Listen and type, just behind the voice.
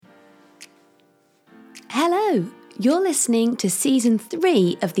You're listening to Season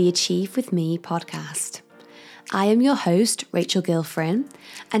 3 of the Achieve With Me podcast. I am your host, Rachel Gilfrin,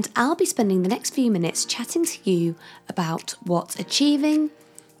 and I'll be spending the next few minutes chatting to you about what achieving,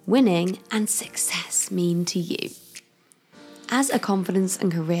 winning, and success mean to you. As a confidence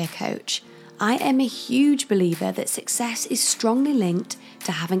and career coach, I am a huge believer that success is strongly linked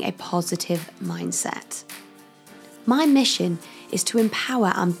to having a positive mindset. My mission is to empower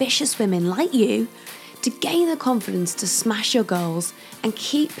ambitious women like you to gain the confidence to smash your goals and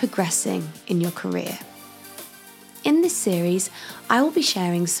keep progressing in your career. In this series, I will be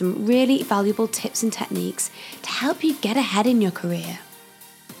sharing some really valuable tips and techniques to help you get ahead in your career.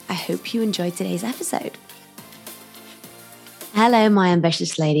 I hope you enjoyed today's episode. Hello, my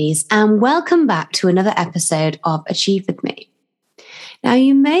ambitious ladies, and welcome back to another episode of Achieve With Me. Now,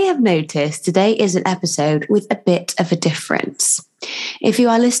 you may have noticed today is an episode with a bit of a difference. If you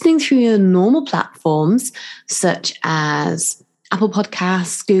are listening through your normal platforms, such as Apple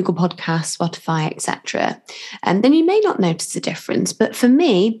Podcasts, Google Podcasts, Spotify, etc., then you may not notice a difference. But for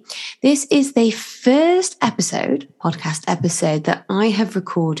me, this is the first podcast episode, that I have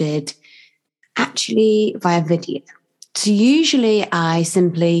recorded actually via video. So usually I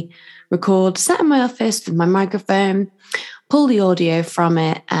simply record, sit in my office with my microphone, pull the audio from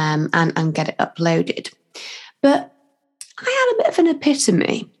it and get it uploaded. But I had a bit of an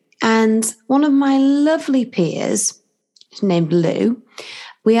epiphany, and one of my lovely peers, named Lou,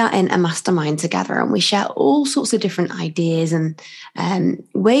 we are in a mastermind together, and we share all sorts of different ideas and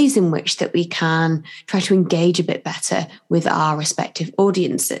ways in which that we can try to engage a bit better with our respective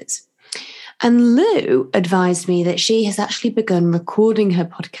audiences. And Lou advised me that she has actually begun recording her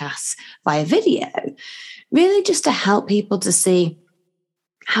podcasts via video, really just to help people to see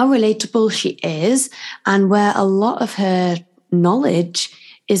how relatable she is and where a lot of her knowledge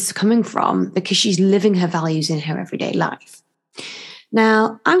is coming from, because she's living her values in her everyday life.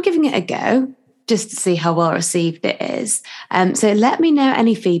 Now, I'm giving it a go just to see how well received it is. So let me know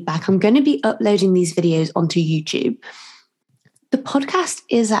any feedback. I'm going to be uploading these videos onto YouTube. The podcast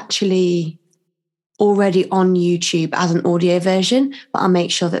is actually already on YouTube as an audio version, but I'll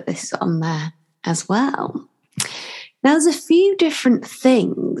make sure that this is on there as well. Now, there's a few different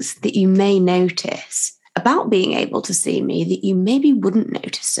things that you may notice about being able to see me that you maybe wouldn't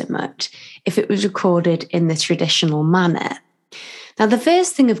notice so much if it was recorded in the traditional manner. Now, the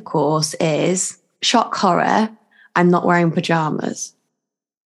first thing, of course, is shock horror. I'm not wearing pajamas.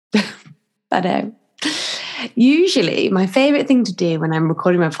 I know. Usually, my favorite thing to do when I'm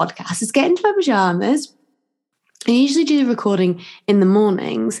recording my podcast is get into my pajamas. I usually do the recording in the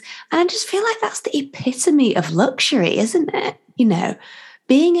mornings, and I just feel like that's the epitome of luxury, isn't it? You know,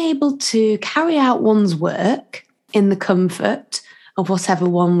 being able to carry out one's work in the comfort of whatever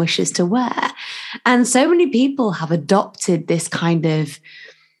one wishes to wear. And so many people have adopted this kind of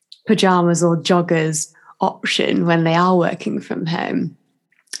pajamas or joggers option when they are working from home.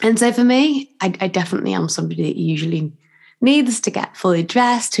 And so for me, I definitely am somebody that usually needs to get fully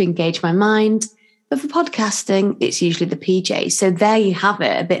dressed to engage my mind. But for podcasting, it's usually the PJs. So there you have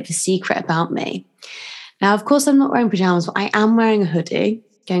it, a bit of a secret about me. Now, of course, I'm not wearing pajamas, but I am wearing a hoodie,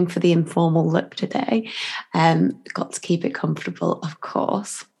 going for the informal look today. Got to keep it comfortable, of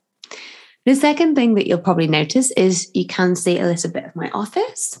course. The second thing that you'll probably notice is you can see a little bit of my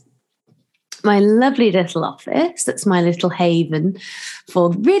office. My lovely little office. That's my little haven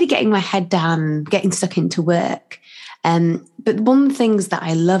for really getting my head down, getting stuck into work. But one of the things that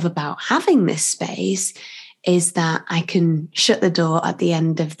I love about having this space is that I can shut the door at the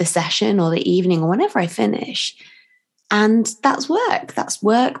end of the session or the evening or whenever I finish. And that's work. That's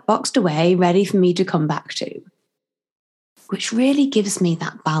work boxed away, ready for me to come back to, which really gives me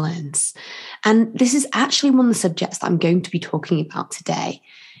that balance. And this is actually one of the subjects that I'm going to be talking about today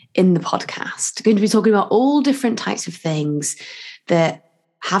in the podcast. I'm going to be talking about all different types of things that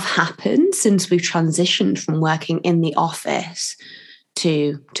have happened since we've transitioned from working in the office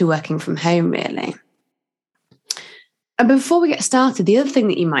to working from home, really. And before we get started, the other thing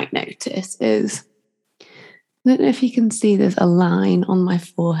that you might notice is, I don't know if you can see there's a line on my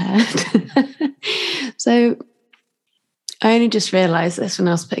forehead. So I only just realised this when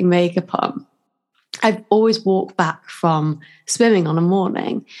I was putting makeup on. I've always walked back from swimming on a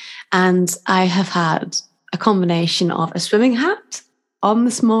morning, and I have had a combination of a swimming hat on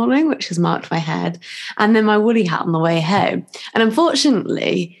this morning, which has marked my head, and then my woolly hat on the way home. And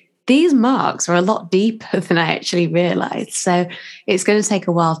unfortunately, these marks are a lot deeper than I actually realised. So it's going to take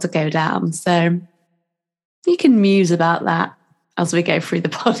a while to go down. So you can muse about that as we go through the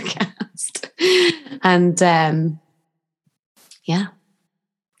podcast. And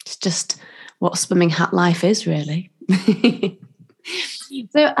it's just what swimming hat life is, really.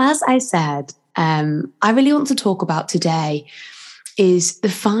 So as I said, I really want to talk about today is the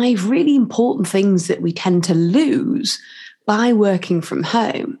 5 really important things that we tend to lose by working from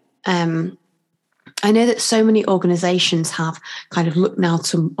home. I know that so many organizations have kind of looked now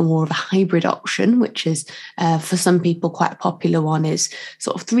to a more of a hybrid option, which is for some people quite a popular one is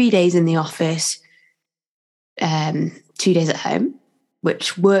sort of 3 days in the office, 2 days at home,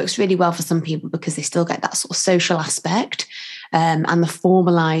 which works really well for some people because they still get that sort of social aspect and the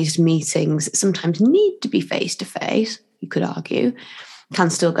formalized meetings that sometimes need to be face-to-face, you could argue,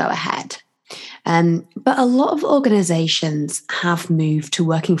 can still go ahead. But a lot of organizations have moved to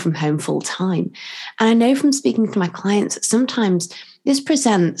working from home full time. And I know from speaking to my clients that sometimes this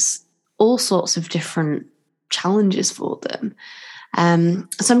presents all sorts of different challenges for them.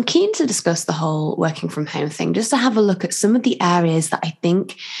 So I'm keen to discuss the whole working from home thing, just to have a look at some of the areas that I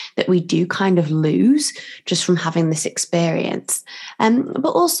think that we do kind of lose just from having this experience. But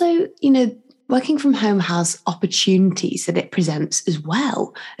also, working from home has opportunities that it presents as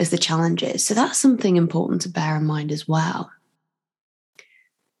well as the challenges. So that's something important to bear in mind as well.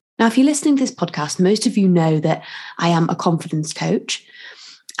 Now, if you're listening to this podcast, most of you know that I am a confidence coach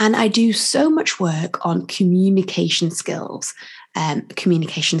and I do so much work on communication skills,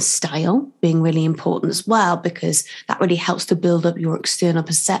 communication style being really important as well, because that really helps to build up your external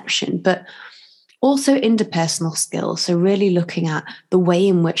perception. But also interpersonal skills, so really looking at the way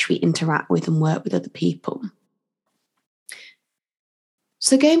in which we interact with and work with other people.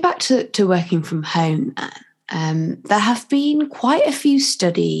 So going back to working from home, there have been quite a few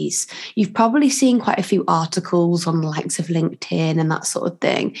studies. You've probably seen quite a few articles on the likes of LinkedIn and that sort of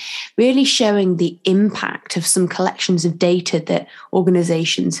thing, really showing the impact of some collections of data that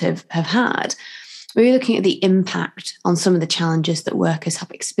organizations have had. We're looking at the impact on some of the challenges that workers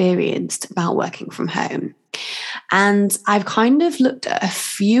have experienced about working from home. And I've kind of looked at a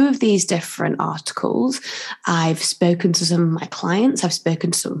few of these different articles. I've spoken to some of my clients. I've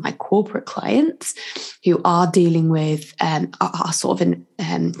spoken to some of my corporate clients who are dealing with are sort of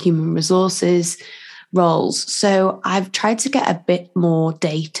in human resources roles. So I've tried to get a bit more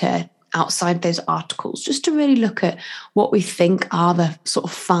data outside those articles just to really look at what we think are the sort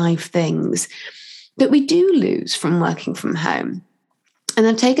of 5 things that we do lose from working from home. And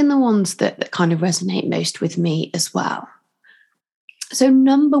I've taken the ones that kind of resonate most with me as well. So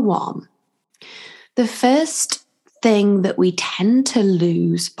number 1, the first thing that we tend to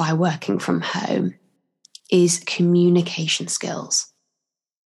lose by working from home is communication skills.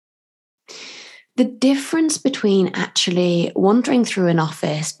 The difference between actually wandering through an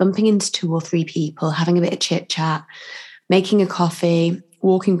office, bumping into 2 or 3 people, having a bit of chit chat, making a coffee,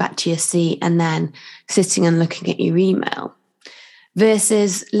 walking back to your seat and then sitting and looking at your email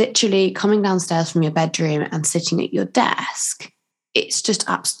versus literally coming downstairs from your bedroom and sitting at your desk. It's just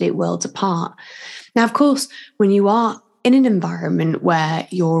absolute worlds apart. Now, of course, when you are in an environment where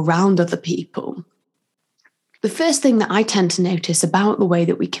you're around other people, the first thing that I tend to notice about the way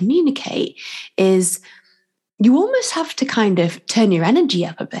that we communicate is you almost have to kind of turn your energy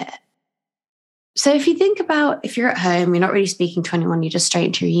up a bit. So if you think about if you're at home, you're not really speaking to anyone, you're just straight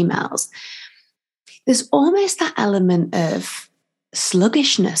into your emails, there's almost that element of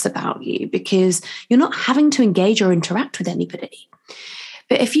sluggishness about you because you're not having to engage or interact with anybody.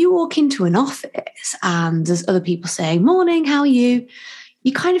 But if you walk into an office and there's other people saying, morning, how are you?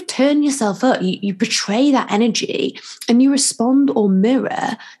 You kind of turn yourself up, you portray that energy and you respond or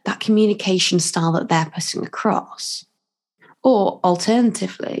mirror that communication style that they're putting across. Or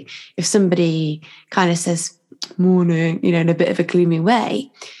alternatively, if somebody kind of says morning, in a bit of a gloomy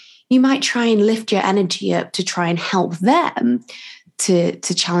way, you might try and lift your energy up to try and help them to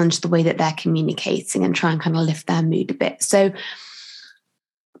challenge the way that they're communicating and try and kind of lift their mood a bit. So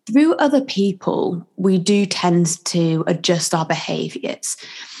through other people, we do tend to adjust our behaviors.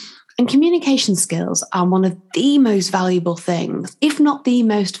 And communication skills are one of the most valuable things, if not the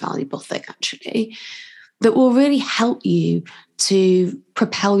most valuable thing, actually, that will really help you to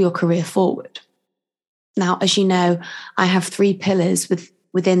propel your career forward. Now, as you know, I have 3 pillars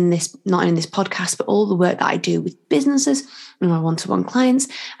within this, not in this podcast, but all the work that I do with businesses and my one-to-one clients.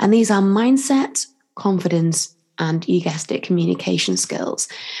 And these are mindset, confidence, and you guessed it, communication skills.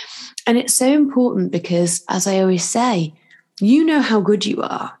 And it's so important because, as I always say, you know how good you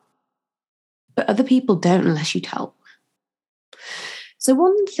are, but other people don't unless you tell. So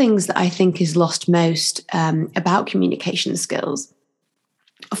one of the things that I think is lost most about communication skills,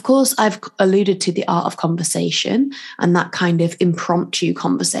 of course, I've alluded to the art of conversation and that kind of impromptu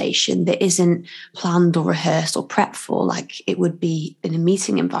conversation that isn't planned or rehearsed or prepped for like it would be in a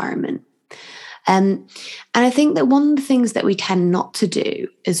meeting environment. And I think that one of the things that we tend not to do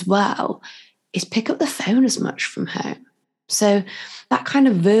as well is pick up the phone as much from home. So that kind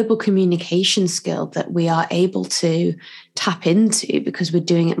of verbal communication skill that we are able to tap into because we're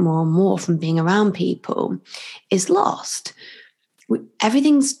doing it more and more from being around people is lost.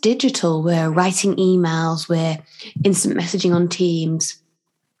 Everything's digital. We're writing emails, we're instant messaging on Teams,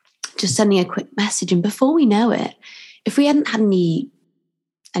 just sending a quick message. And before we know it, if we hadn't had any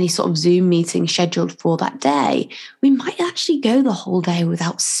sort of Zoom meeting scheduled for that day, we might actually go the whole day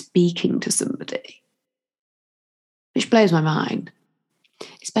without speaking to somebody. Which blows my mind,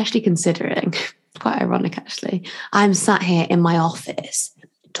 especially considering, quite ironic actually, I'm sat here in my office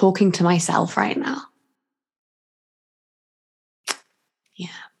talking to myself right now. Yeah.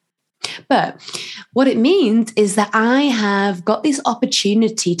 But what it means is that I have got this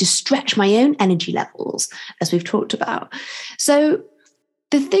opportunity to stretch my own energy levels, as we've talked about. So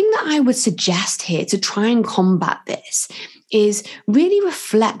the thing that I would suggest here to try and combat this is really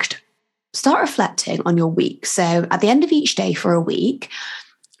start reflecting on your week. So at the end of each day for a week,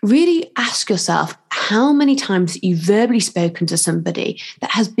 really ask yourself how many times you've verbally spoken to somebody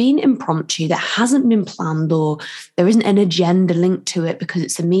that has been impromptu, that hasn't been planned, or there isn't an agenda linked to it because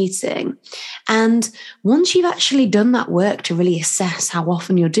it's a meeting. And once you've actually done that work to really assess how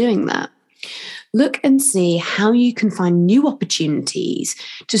often you're doing that, look and see how you can find new opportunities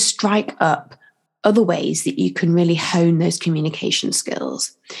to strike up other ways that you can really hone those communication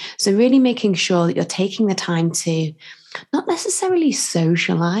skills. So really making sure that you're taking the time to not necessarily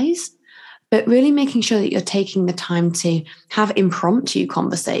socialize, but really making sure that you're taking the time to have impromptu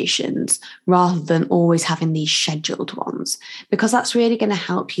conversations rather than always having these scheduled ones, because that's really going to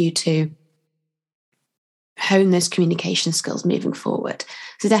help you to hone those communication skills moving forward.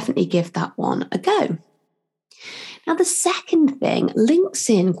 So definitely give that one a go. Now, the second thing links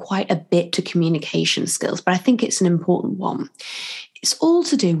in quite a bit to communication skills, but I think it's an important one. It's all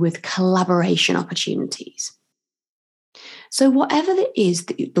to do with collaboration opportunities. So whatever it is,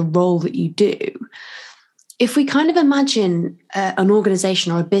 the role that you do, if we kind of imagine an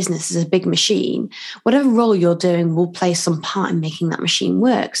organization or a business as a big machine, whatever role you're doing will play some part in making that machine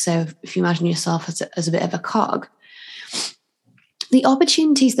work. So if you imagine yourself as a bit of a cog, the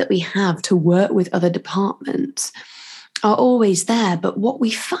opportunities that we have to work with other departments are always there. But what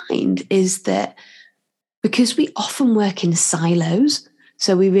we find is that because we often work in silos,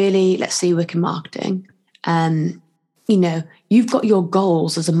 so we really, let's say you work in marketing, you've got your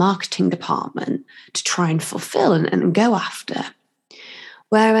goals as a marketing department to try and fulfill and go after.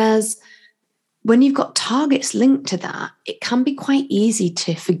 Whereas when you've got targets linked to that, it can be quite easy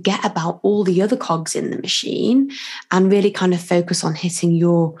to forget about all the other cogs in the machine and really kind of focus on hitting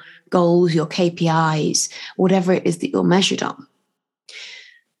your goals, your KPIs, whatever it is that you're measured on.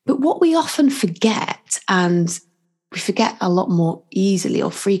 But what we often forget, and we forget a lot more easily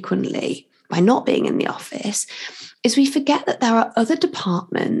or frequently by not being in the office, is we forget that there are other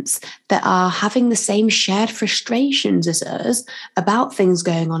departments that are having the same shared frustrations as us about things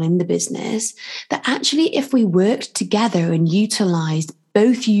going on in the business, that actually if we worked together and utilised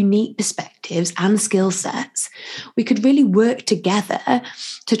both unique perspectives and skill sets, we could really work together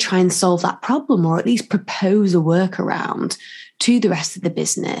to try and solve that problem, or at least propose a workaround to the rest of the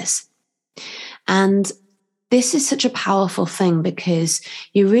business. And this is such a powerful thing because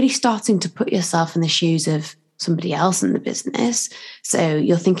you're really starting to put yourself in the shoes of somebody else in the business. So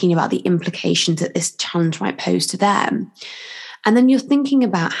you're thinking about the implications that this challenge might pose to them. And then you're thinking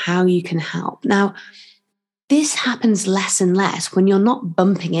about how you can help. Now, this happens less and less when you're not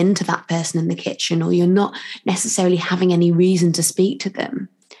bumping into that person in the kitchen, or you're not necessarily having any reason to speak to them.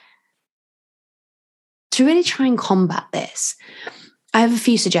 To really try and combat this, I have a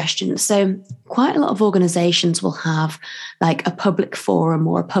few suggestions. So quite a lot of organizations will have like a public forum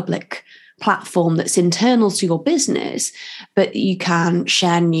or a public platform that's internal to your business, but you can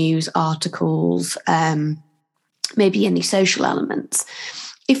share news articles, maybe any social elements.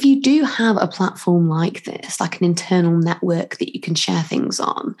 If you do have a platform like this, like an internal network that you can share things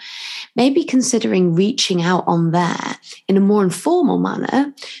on, maybe considering reaching out on there in a more informal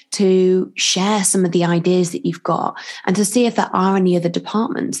manner to share some of the ideas that you've got, and to see if there are any other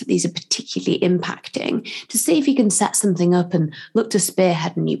departments that these are particularly impacting, to see if you can set something up and look to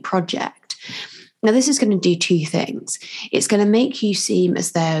spearhead a new project. Now, this is going to do two things. It's going to make you seem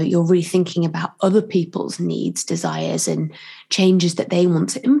as though you're really thinking about other people's needs, desires, and changes that they want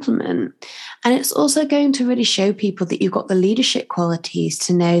to implement. And it's also going to really show people that you've got the leadership qualities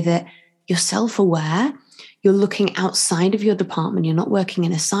to know that you're self-aware, you're looking outside of your department, you're not working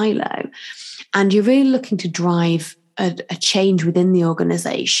in a silo, and you're really looking to drive a change within the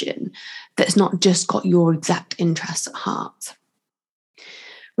organization that's not just got your exact interests at heart.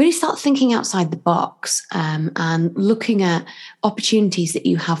 Really start thinking outside the box and looking at opportunities that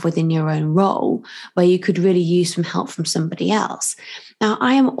you have within your own role where you could really use some help from somebody else. Now,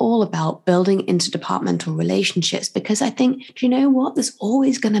 I am all about building interdepartmental relationships because I think, do you know what? There's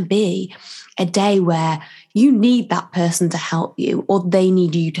always going to be a day where you need that person to help you or they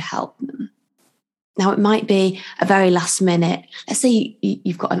need you to help them. Now, it might be a very last minute. Let's say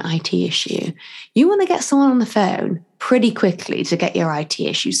you've got an IT issue. You want to get someone on the phone pretty quickly to get your IT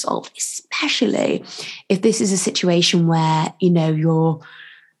issue solved, especially if this is a situation where, you're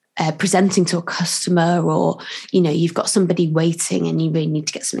presenting to a customer or, you've got somebody waiting and you really need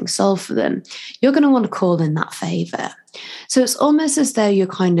to get something solved for them. You're going to want to call in that favor. So it's almost as though you're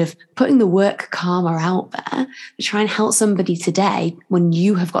kind of putting the work karma out there to try and help somebody today when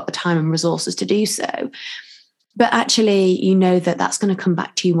you have got the time and resources to do so. But actually, you know that that's going to come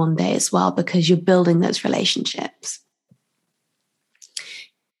back to you one day as well because you're building those relationships.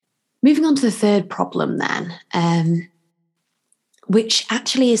 Moving on to the third problem then, which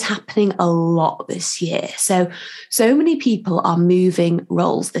actually is happening a lot this year. So many people are moving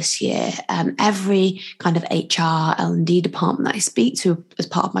roles this year. Every kind of HR, L&D department that I speak to as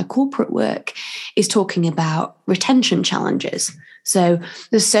part of my corporate work is talking about retention challenges. So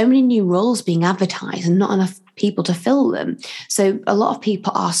there's so many new roles being advertised and not enough people to fill them. So a lot of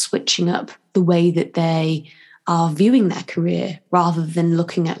people are switching up the way that they are viewing their career rather than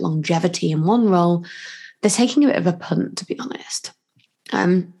looking at longevity in one role. They're taking a bit of a punt, to be honest.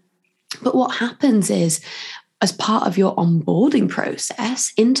 But what happens is, as part of your onboarding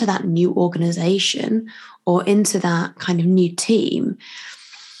process into that new organization or into that kind of new team,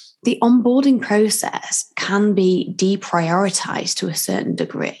 the onboarding process can be deprioritized to a certain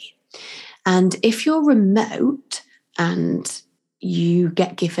degree. And if you're remote and you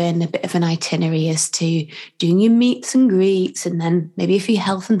get given a bit of an itinerary as to doing your meets and greets and then maybe a few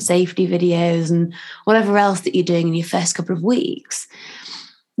health and safety videos and whatever else that you're doing in your first couple of weeks,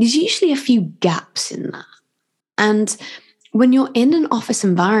 there's usually a few gaps in that. And when you're in an office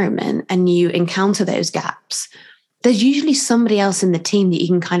environment and you encounter those gaps, there's usually somebody else in the team that you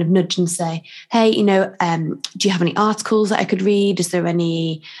can kind of nudge and say, hey, do you have any articles that I could read? Is there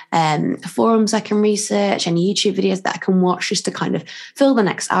any forums I can research, any YouTube videos that I can watch just to kind of fill the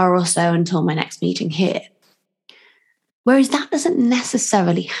next hour or so until my next meeting here? Whereas that doesn't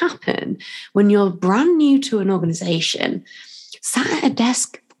necessarily happen when you're brand new to an organization, sat at a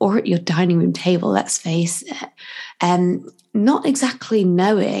desk or at your dining room table, let's face it, not exactly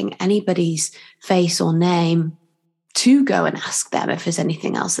knowing anybody's face or name to go and ask them if there's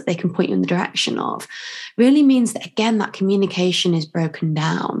anything else that they can point you in the direction of, really means that, again, that communication is broken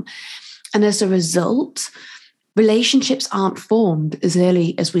down. And as a result, relationships aren't formed as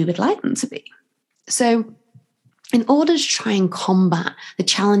early as we would like them to be. So in order to try and combat the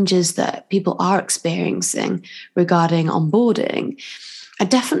challenges that people are experiencing regarding onboarding, I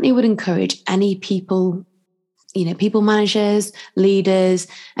definitely would encourage any people managers, leaders,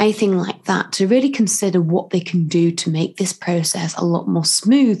 anything like that, to really consider what they can do to make this process a lot more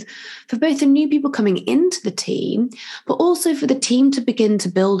smooth for both the new people coming into the team, but also for the team to begin to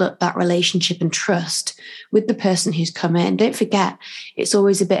build up that relationship and trust with the person who's come in. Don't forget, it's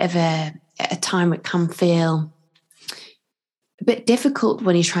always a bit of a time where it can feel a bit difficult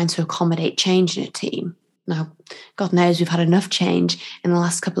when you're trying to accommodate change in a team. Now, God knows we've had enough change in the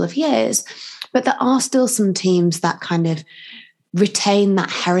last couple of years, but there are still some teams that kind of retain that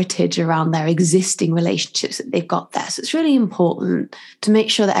heritage around their existing relationships that they've got there. So it's really important to make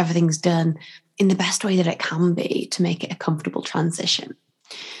sure that everything's done in the best way that it can be to make it a comfortable transition.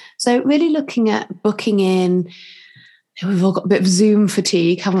 So really looking at booking in, we've all got a bit of Zoom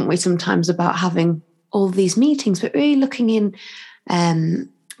fatigue, haven't we, sometimes about having all these meetings, but really looking in,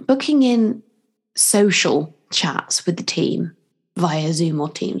 booking in social chats with the team via Zoom or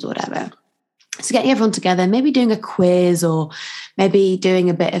Teams or whatever. So getting everyone together, maybe doing a quiz or maybe doing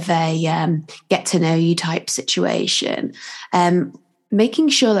a bit of a get to know you type situation, making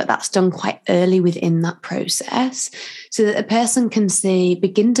sure that that's done quite early within that process so that the person can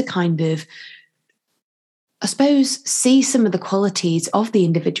begin to kind of, I suppose, see some of the qualities of the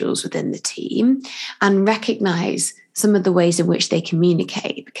individuals within the team and recognize some of the ways in which they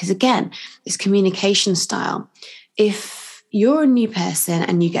communicate. Because again, this communication style, if you're a new person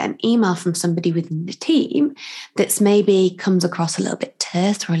and you get an email from somebody within the team that's maybe comes across a little bit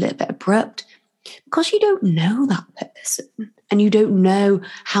terse or a little bit abrupt, because you don't know that person and you don't know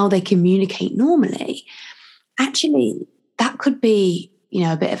how they communicate normally, actually, that could be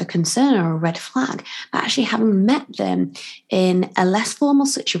a bit of a concern or a red flag. But actually having met them in a less formal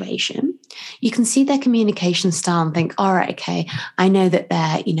situation, you can see their communication style and think, all right, okay, I know that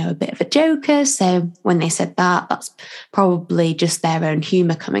they're, a bit of a joker. So when they said that, that's probably just their own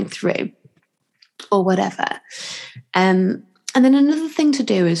humor coming through or whatever. And then another thing to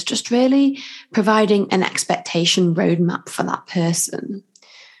do is just really providing an expectation roadmap for that person.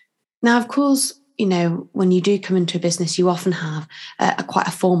 Now, of course, when you do come into a business, you often have quite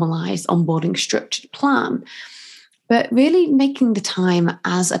a formalized onboarding structured plan. But really making the time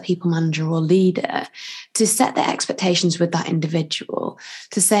as a people manager or leader to set the expectations with that individual,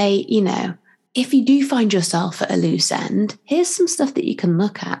 to say, if you do find yourself at a loose end, here's some stuff that you can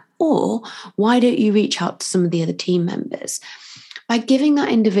look at. Or why don't you reach out to some of the other team members? By giving that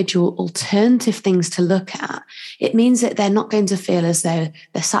individual alternative things to look at, it means that they're not going to feel as though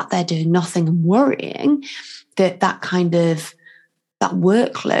they're sat there doing nothing and worrying that that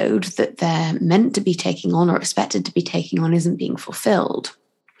workload that they're meant to be taking on or expected to be taking on isn't being fulfilled.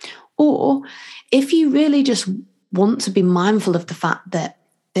 Or if you really just want to be mindful of the fact that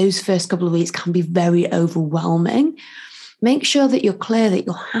those first couple of weeks can be very overwhelming, make sure that you're clear that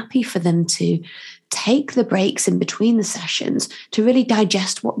you're happy for them to take the breaks in between the sessions to really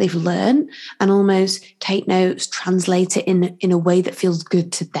digest what they've learned and almost take notes, translate it in a way that feels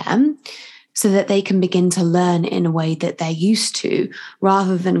good to them so that they can begin to learn in a way that they're used to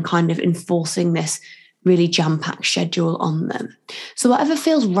rather than kind of enforcing this really jam-packed schedule on them. So whatever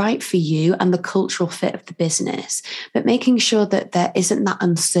feels right for you and the cultural fit of the business, but making sure that there isn't that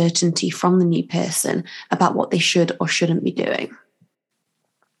uncertainty from the new person about what they should or shouldn't be doing.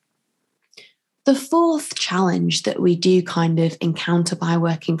 The fourth challenge that we do kind of encounter by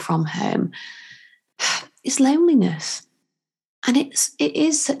working from home is loneliness. And it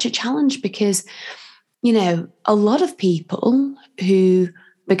is such a challenge because, a lot of people who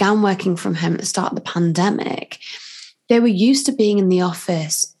began working from home at the start of the pandemic, they were used to being in the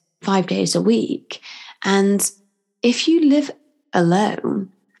office 5 days a week. And if you live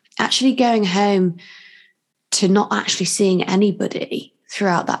alone, actually going home to not actually seeing anybody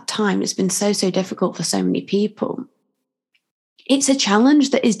throughout that time, it's been so difficult for so many people. It's a challenge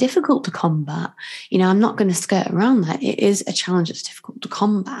that is difficult to combat. I'm not going to skirt around that. It is a challenge that's difficult to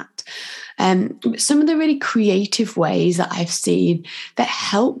combat. Some of the really creative ways that I've seen that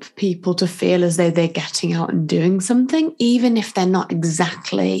help people to feel as though they're getting out and doing something, even if they're not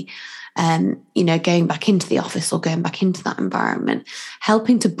exactly, going back into the office or going back into that environment,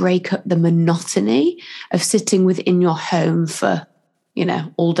 helping to break up the monotony of sitting within your home for,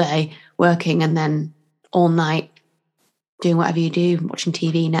 all day working and then all night doing whatever you do, watching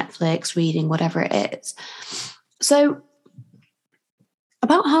TV, Netflix, reading, whatever it is. So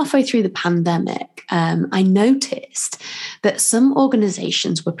about halfway through the pandemic, I noticed that some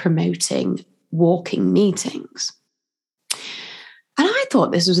organizations were promoting walking meetings. And I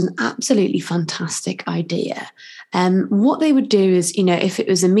thought this was an absolutely fantastic idea. What they would do is, if it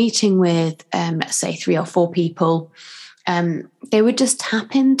was a meeting with, let's say, 3 or 4 people, they would just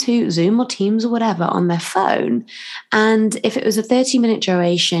tap into Zoom or Teams or whatever on their phone. And if it was a 30-minute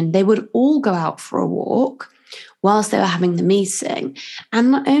duration, they would all go out for a walk whilst they were having the meeting.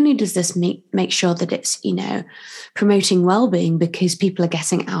 And not only does this make sure that it's, promoting well-being because people are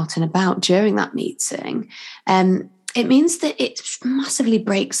getting out and about during that meeting, it means that it massively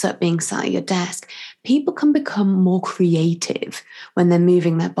breaks up being sat at your desk. People can become more creative when they're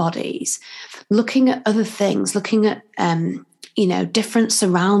moving their bodies, looking at other things, looking at, different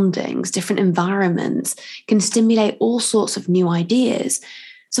surroundings, different environments can stimulate all sorts of new ideas.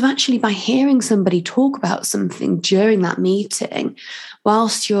 So actually by hearing somebody talk about something during that meeting,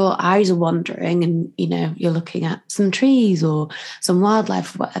 whilst your eyes are wandering and, you're looking at some trees or some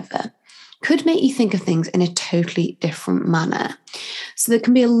wildlife or whatever, could make you think of things in a totally different manner. So there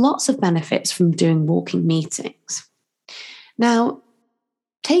can be lots of benefits from doing walking meetings. Now,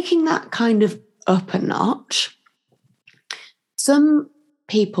 taking that kind of up a notch, some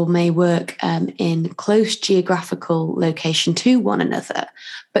people may work in close geographical location to one another,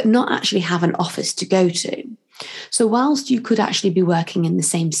 but not actually have an office to go to. So whilst you could actually be working in the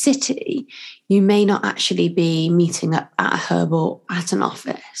same city, you may not actually be meeting up at a hub or at an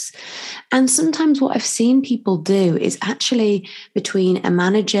office. And sometimes what I've seen people do is actually between a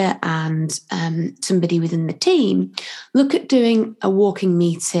manager and somebody within the team, look at doing a walking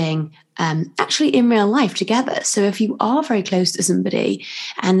meeting actually in real life together. So if you are very close to somebody,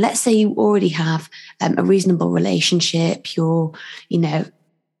 and let's say you already have a reasonable relationship, you're,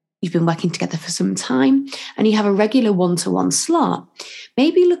 you've been working together for some time and you have a regular one-to-one slot,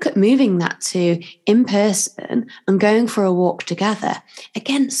 maybe look at moving that to in person and going for a walk together.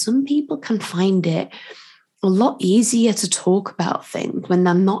 Again, some people can find it a lot easier to talk about things when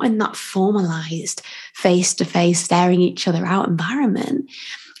they're not in that formalized face-to-face staring each other out environment.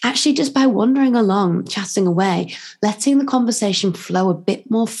 Actually, just by wandering along, chatting away, letting the conversation flow a bit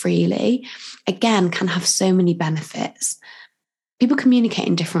more freely, again, can have so many benefits. People communicate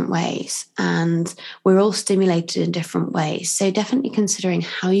in different ways and we're all stimulated in different ways. So definitely considering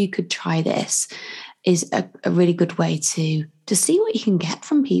how you could try this is a really good way to see what you can get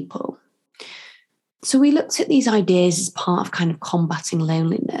from people. So we looked at these ideas as part of kind of combating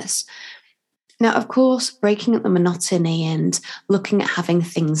loneliness. Now, of course, breaking up the monotony and looking at having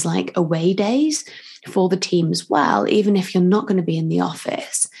things like away days for the team as well, even if you're not going to be in the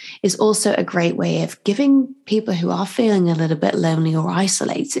office, is also a great way of giving people who are feeling a little bit lonely or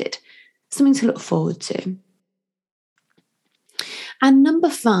isolated something to look forward to. And number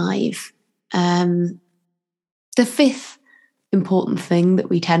 5, the fifth important thing that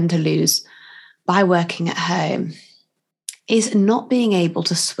we tend to lose by working at home is not being able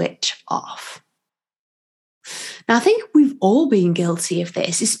to switch off. Now, I think we've all been guilty of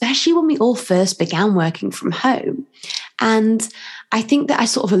this, especially when we all first began working from home. And I think that I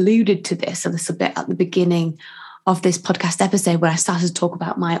sort of alluded to this a little bit at the beginning of this podcast episode when I started to talk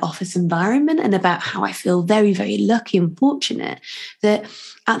about my office environment and about how I feel very, very lucky and fortunate that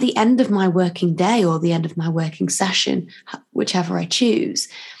at the end of my working day or the end of my working session, whichever I choose,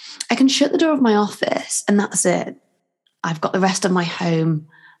 I can shut the door of my office and that's it. I've got the rest of my home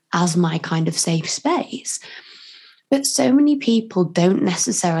as my kind of safe space. But so many people don't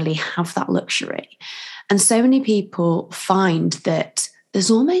necessarily have that luxury. And so many people find that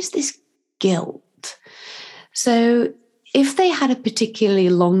there's almost this guilt. So if they had a particularly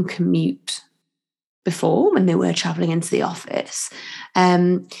long commute before when they were traveling into the office,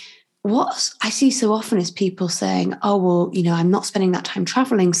 what I see so often is people saying, oh, well, I'm not spending that time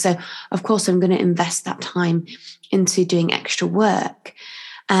traveling. So of course, I'm going to invest that time into doing extra work.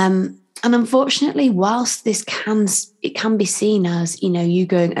 And unfortunately, whilst it can be seen as, you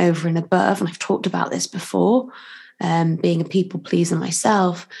going over and above, and I've talked about this before, being a people pleaser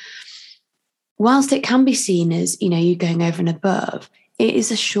myself, whilst it can be seen as, you going over and above, it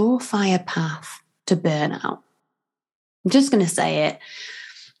is a surefire path to burnout. I'm just going to say it.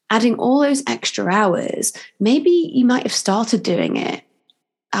 Adding all those extra hours, maybe you might have started doing it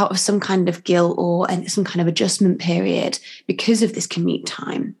out of some kind of guilt or some kind of adjustment period because of this commute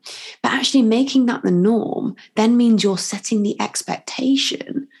time. But actually making that the norm then means you're setting the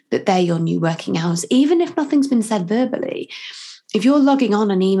expectation that they're your new working hours, even if nothing's been said verbally. If you're logging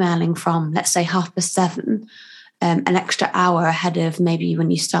on and emailing from, let's say, 7:30, an extra hour ahead of maybe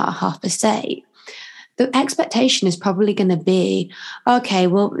when you start at 8:30, the expectation is probably going to be, okay,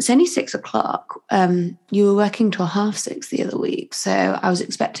 well, it's only 6:00. You were working till 6:30 the other week, so I was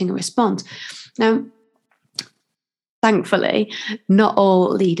expecting a response. Now, thankfully, not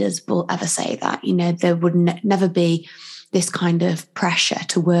all leaders will ever say that. There would never be this kind of pressure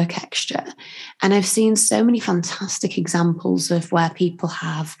to work extra. And I've seen so many fantastic examples of where people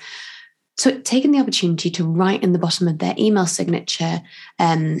have taken the opportunity to write in the bottom of their email signature,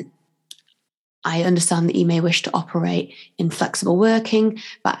 I understand that you may wish to operate in flexible working,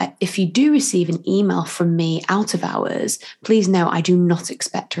 but if you do receive an email from me out of hours, please know I do not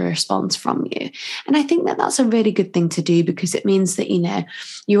expect a response from you. And I think that that's a really good thing to do because it means that,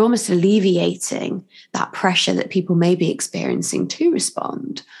 you're almost alleviating that pressure that people may be experiencing to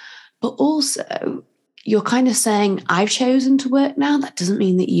respond. But also, you're kind of saying, I've chosen to work now. That doesn't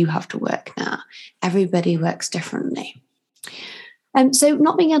mean that you have to work now. Everybody works differently. So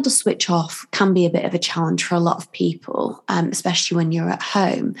not being able to switch off can be a bit of a challenge for a lot of people, especially when you're at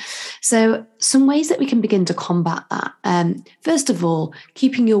home. So some ways that we can begin to combat that. First of all,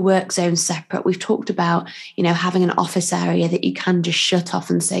 keeping your work zone separate. We've talked about, having an office area that you can just shut off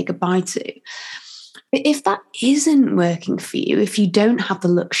and say goodbye to. But if that isn't working for you, if you don't have the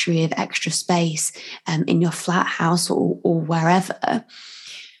luxury of extra space in your flat house or wherever,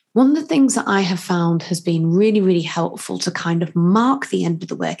 one of the things that I have found has been really, really helpful to kind of mark the end of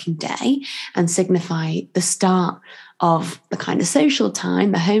the working day and signify the start of the kind of social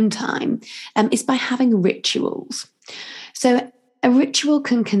time, the home time, is by having rituals. So a ritual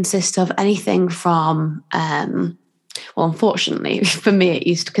can consist of anything from, unfortunately, for me, it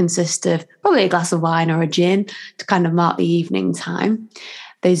used to consist of probably a glass of wine or a gin to kind of mark the evening time.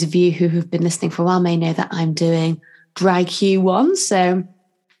 Those of you who have been listening for a while may know that I'm doing dry Q1, so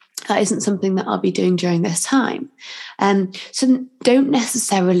that isn't something that I'll be doing during this time. So don't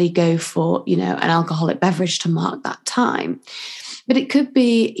necessarily go for, an alcoholic beverage to mark that time. But it could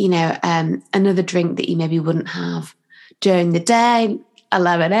be, another drink that you maybe wouldn't have during the day, a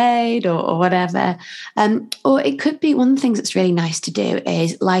lemonade or whatever. Or it could be, one of the things that's really nice to do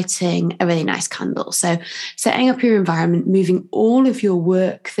is lighting a really nice candle. So setting up your environment, moving all of your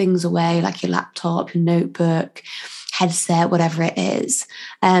work things away, like your laptop, your notebook, headset, whatever it is,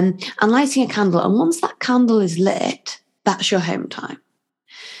 and lighting a candle. And once that candle is lit, that's your home time.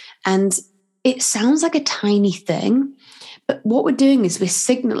 And it sounds like a tiny thing, but what we're doing is we're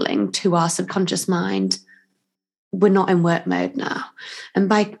signaling to our subconscious mind, we're not in work mode now. And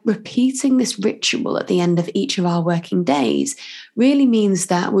by repeating this ritual at the end of each of our working days really means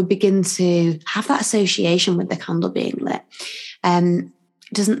that we begin to have that association with the candle being lit. It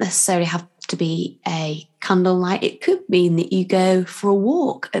doesn't necessarily have to be a candlelight. It could mean that you go for a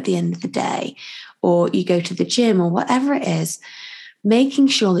walk at the end of the day, or you go to the gym, or whatever it is, making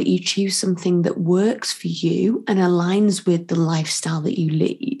sure that you choose something that works for you and aligns with the lifestyle that you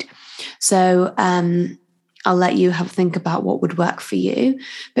lead. So I'll let you have a think about what would work for you,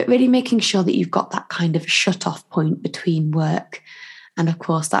 but really making sure that you've got that kind of shut-off point between work and, of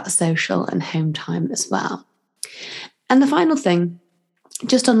course, that social and home time as well. And the final thing,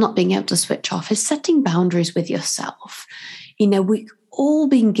 just on not being able to switch off, is setting boundaries with yourself. We've all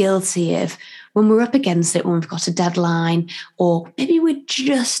been guilty of when we're up against it, when we've got a deadline, or maybe we're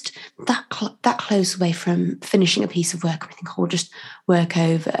just that close away from finishing a piece of work and we think, oh, we'll just work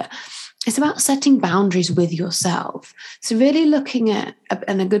over. It's about setting boundaries with yourself. So really looking at,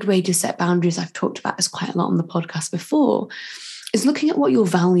 and a good way to set boundaries, I've talked about this quite a lot on the podcast before, is looking at what your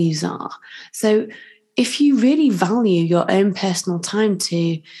values are. So if you really value your own personal time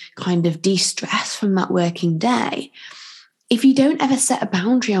to kind of de-stress from that working day, if you don't ever set a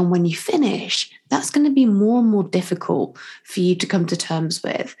boundary on when you finish, that's going to be more and more difficult for you to come to terms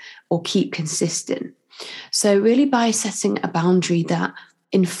with or keep consistent. So really by setting a boundary that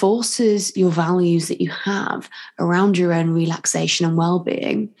enforces your values that you have around your own relaxation and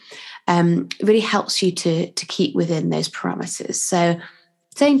well-being, really helps you to keep within those parameters. So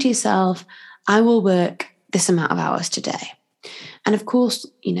saying to yourself, I will work this amount of hours today. And of course,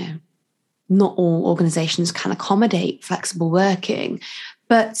 not all organizations can accommodate flexible working,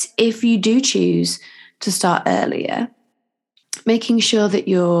 but if you do choose to start earlier, making sure that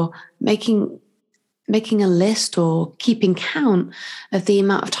you're making a list or keeping count of the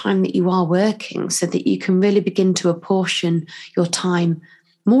amount of time that you are working so that you can really begin to apportion your time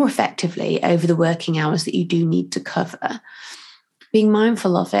more effectively over the working hours that you do need to cover. Being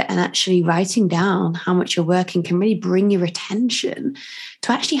mindful of it and actually writing down how much you're working can really bring your attention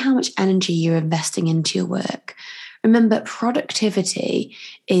to actually how much energy you're investing into your work. Remember, productivity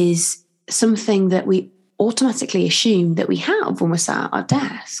is something that we automatically assume that we have when we're sat at our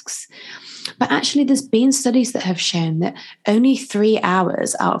desks. But actually, there's been studies that have shown that only 3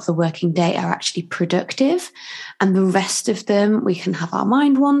 hours out of the working day are actually productive. And the rest of them, we can have our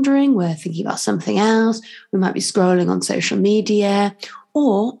mind wandering. We're thinking about something else. We might be scrolling on social media,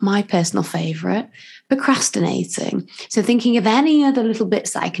 or my personal favorite, procrastinating. So thinking of any other little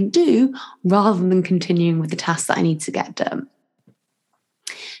bits that I can do rather than continuing with the tasks that I need to get done.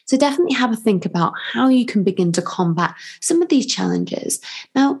 So definitely have a think about how you can begin to combat some of these challenges.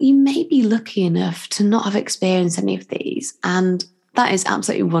 Now, you may be lucky enough to not have experienced any of these, and that is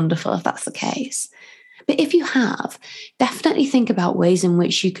absolutely wonderful if that's the case. But if you have, definitely think about ways in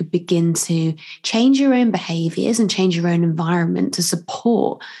which you could begin to change your own behaviors and change your own environment to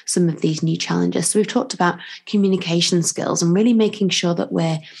support some of these new challenges. So we've talked about communication skills and really making sure that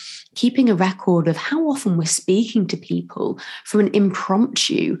we're keeping a record of how often we're speaking to people from an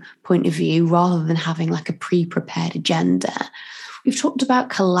impromptu point of view rather than having like a pre-prepared agenda. We've talked about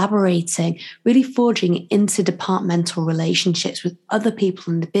collaborating, really forging interdepartmental relationships with other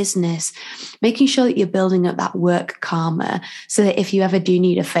people in the business, making sure that you're building up that work karma so that if you ever do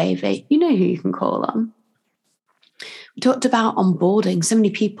need a favor, you know who you can call on. We talked about onboarding, so many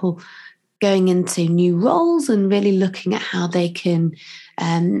people going into new roles and really looking at how they can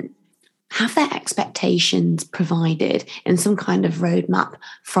have their expectations provided in some kind of roadmap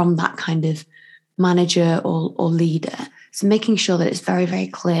from that kind of manager or leader. So making sure that it's very, very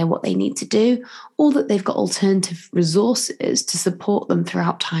clear what they need to do, or that they've got alternative resources to support them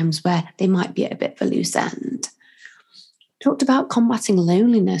throughout times where they might be at a bit of a loose end. Talked about combating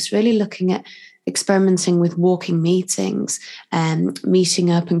loneliness, really looking at experimenting with walking meetings and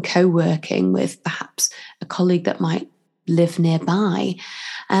meeting up and co-working with perhaps a colleague that might live nearby,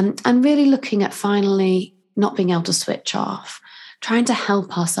 and really looking at finally not being able to switch off. trying to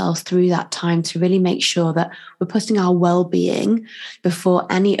help ourselves through that time to really make sure that we're putting our well-being before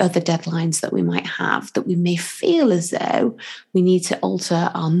any other deadlines that we might have, that we may feel as though we need to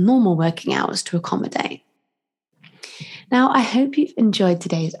alter our normal working hours to accommodate. Now, I hope you've enjoyed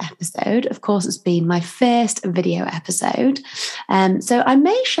today's episode. Of course, it's been my first video episode. So I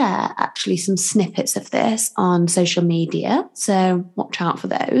may share actually some snippets of this on social media. So watch out for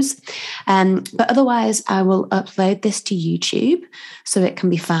those. But otherwise, I will upload this to YouTube so it can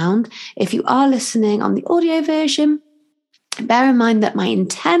be found. If you are listening on the audio version, bear in mind that my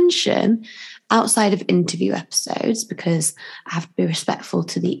intention outside of interview episodes, because I have to be respectful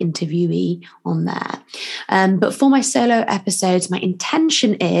to the interviewee on there. But for my solo episodes, my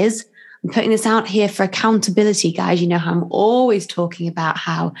intention is, I'm putting this out here for accountability, guys. You know how I'm always talking about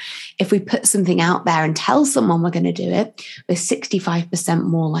how if we put something out there and tell someone we're going to do it, we're 65%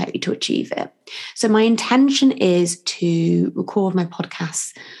 more likely to achieve it. So my intention is to record my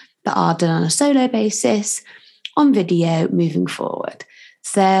podcasts that are done on a solo basis on video moving forward.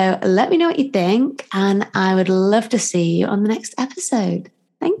 So let me know what you think, and I would love to see you on the next episode.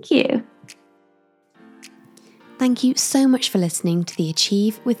 Thank you. Thank you so much for listening to the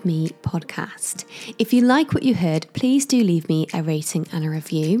Achieve With Me podcast. If you like what you heard, please do leave me a rating and a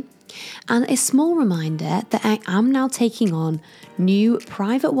review. And a small reminder that I am now taking on new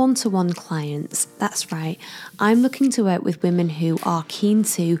private one-to-one clients. That's right. I'm looking to work with women who are keen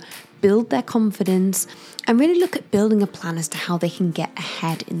to build their confidence and really look at building a plan as to how they can get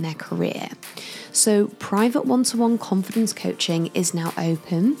ahead in their career. So private one-to-one confidence coaching is now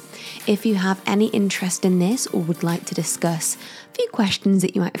open. If you have any interest in this or would like to discuss a few questions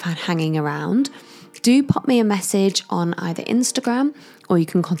that you might have had hanging around, do pop me a message on either Instagram, or you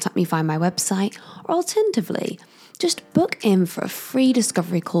can contact me via my website, or alternatively, just book in for a free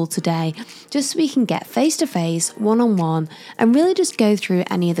discovery call today, just so we can get face-to-face, one-on-one, and really just go through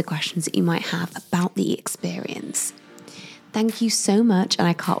any of the questions that you might have about the experience. Thank you so much, and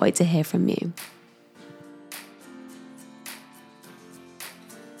I can't wait to hear from you.